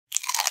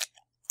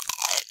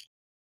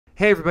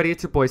Hey everybody,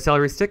 it's your boy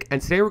CeleryStick,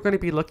 and today we're going to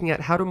be looking at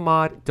how to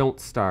mod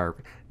Don't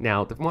Starve.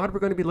 Now, the mod we're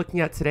going to be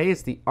looking at today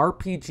is the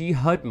RPG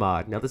HUD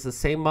mod. Now, this is the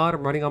same mod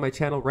I'm running on my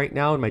channel right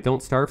now in my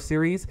Don't Starve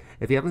series.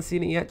 If you haven't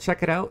seen it yet,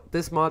 check it out.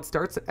 This mod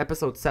starts at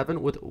episode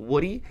 7 with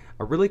Woody,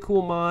 a really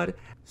cool mod.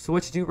 So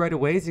what you do right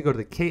away is you go to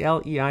the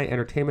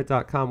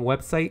KLEIentertainment.com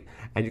website,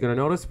 and you're going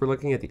to notice we're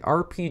looking at the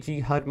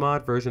RPG HUD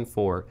mod version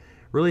 4.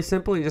 Really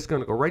simple, you're just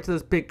going to go right to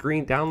this big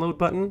green download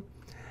button.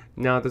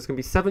 Now, there's going to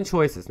be 7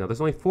 choices. Now,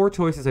 there's only 4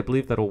 choices, I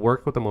believe, that'll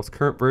work with the most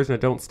current version of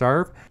Don't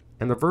Starve.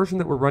 And the version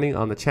that we're running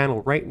on the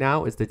channel right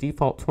now is the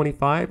default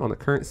 25 on the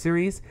current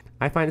series.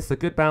 I find it's a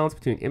good balance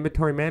between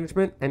inventory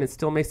management and it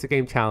still makes the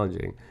game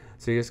challenging.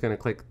 So you're just going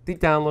to click the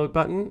download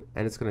button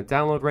and it's going to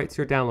download right to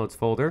your downloads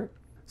folder.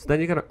 So then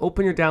you're going to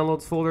open your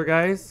downloads folder,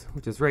 guys,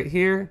 which is right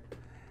here.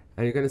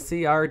 And you're going to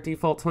see our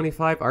default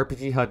 25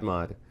 RPG HUD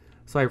mod.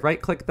 So I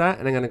right click that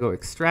and I'm going to go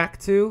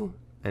extract to,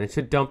 and it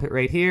should dump it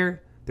right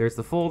here. There's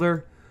the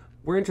folder.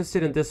 We're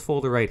interested in this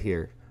folder right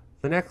here.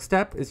 The next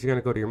step is you're going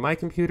to go to your My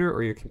Computer,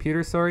 or your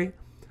computer, sorry.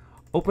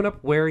 Open up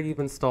where you've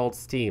installed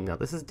Steam. Now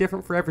this is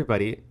different for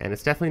everybody, and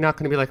it's definitely not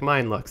going to be like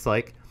mine looks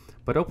like.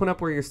 But open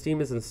up where your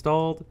Steam is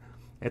installed.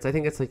 I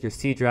think it's like your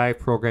C drive,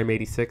 Program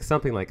 86,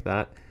 something like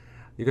that.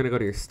 You're going to go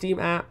to your Steam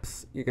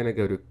apps. You're going to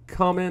go to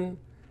Common,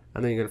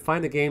 and then you're going to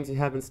find the games you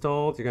have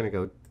installed. You're going to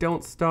go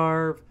Don't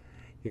Starve.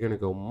 You're going to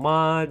go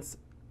Mods.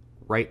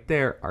 Right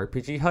there,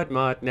 RPG HUD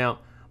mod. Now,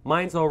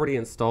 mine's already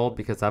installed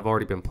because I've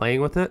already been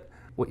playing with it.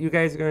 What you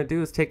guys are going to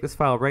do is take this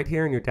file right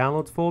here in your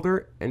downloads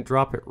folder and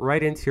drop it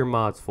right into your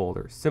mods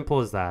folder. Simple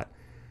as that.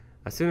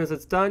 As soon as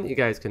it's done, you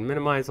guys can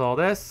minimize all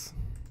this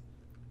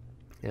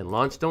and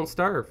launch Don't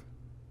Starve.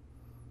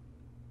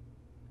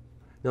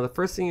 Now the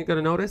first thing you're going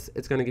to notice,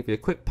 it's going to give you a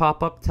quick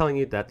pop-up telling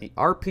you that the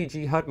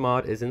RPG HUD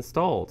mod is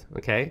installed.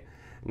 Okay.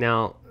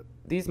 Now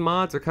these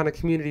mods are kind of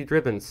community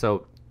driven,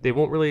 so they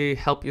won't really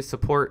help you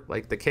support,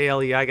 like the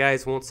KLEI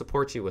guys won't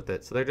support you with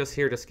it. So they're just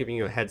here just giving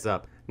you a heads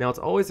up. Now it's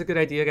always a good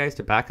idea, guys,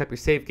 to back up your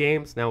save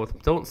games. Now with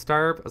Don't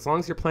Starve, as long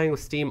as you're playing with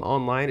Steam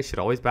online, it should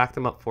always back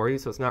them up for you,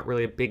 so it's not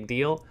really a big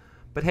deal.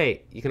 But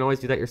hey, you can always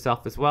do that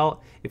yourself as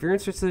well. If you're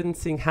interested in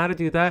seeing how to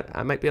do that,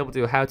 I might be able to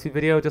do a how-to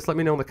video. Just let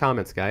me know in the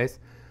comments, guys.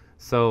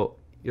 So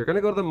you're going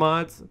to go to the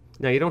mods.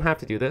 Now you don't have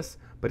to do this,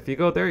 but if you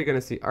go there, you're going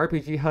to see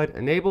RPG HUD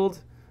enabled,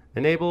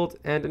 enabled,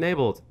 and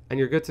enabled, and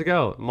you're good to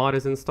go. Mod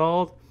is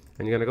installed.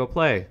 And you're going to go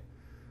play.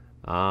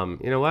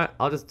 You know what?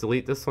 I'll just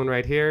delete this one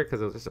right here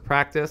because it was just a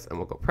practice. And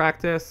we'll go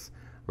practice.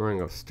 We're going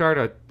to go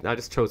start. I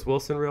just chose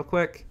Wilson real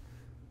quick.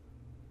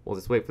 We'll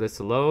just wait for this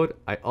to load.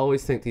 I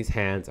always think these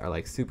hands are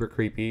like super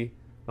creepy.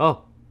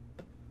 Oh.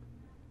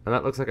 And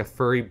that looks like a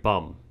furry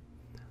bum.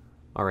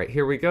 Alright,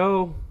 here we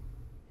go.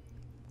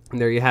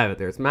 And there you have it.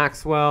 There's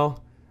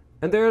Maxwell.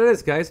 And there it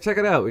is, guys. Check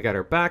it out. We got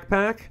our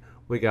backpack.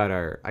 We got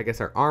our, I guess,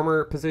 our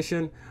armor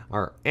position,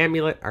 our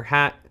amulet, our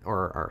hat,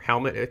 or our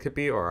helmet it could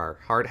be, or our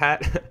hard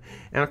hat,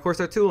 and of course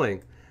our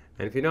tooling.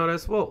 And if you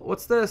notice, well,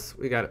 what's this?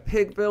 We got a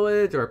pig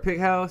village or a pig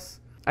house.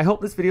 I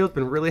hope this video has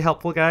been really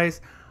helpful,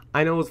 guys.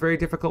 I know it was very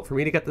difficult for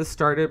me to get this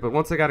started, but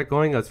once I got it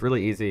going, it was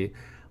really easy.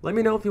 Let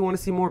me know if you want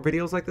to see more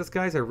videos like this,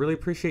 guys. I really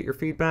appreciate your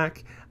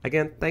feedback.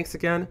 Again, thanks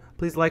again.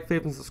 Please like,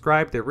 favorite, and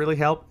subscribe. They really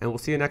help, and we'll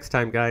see you next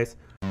time, guys.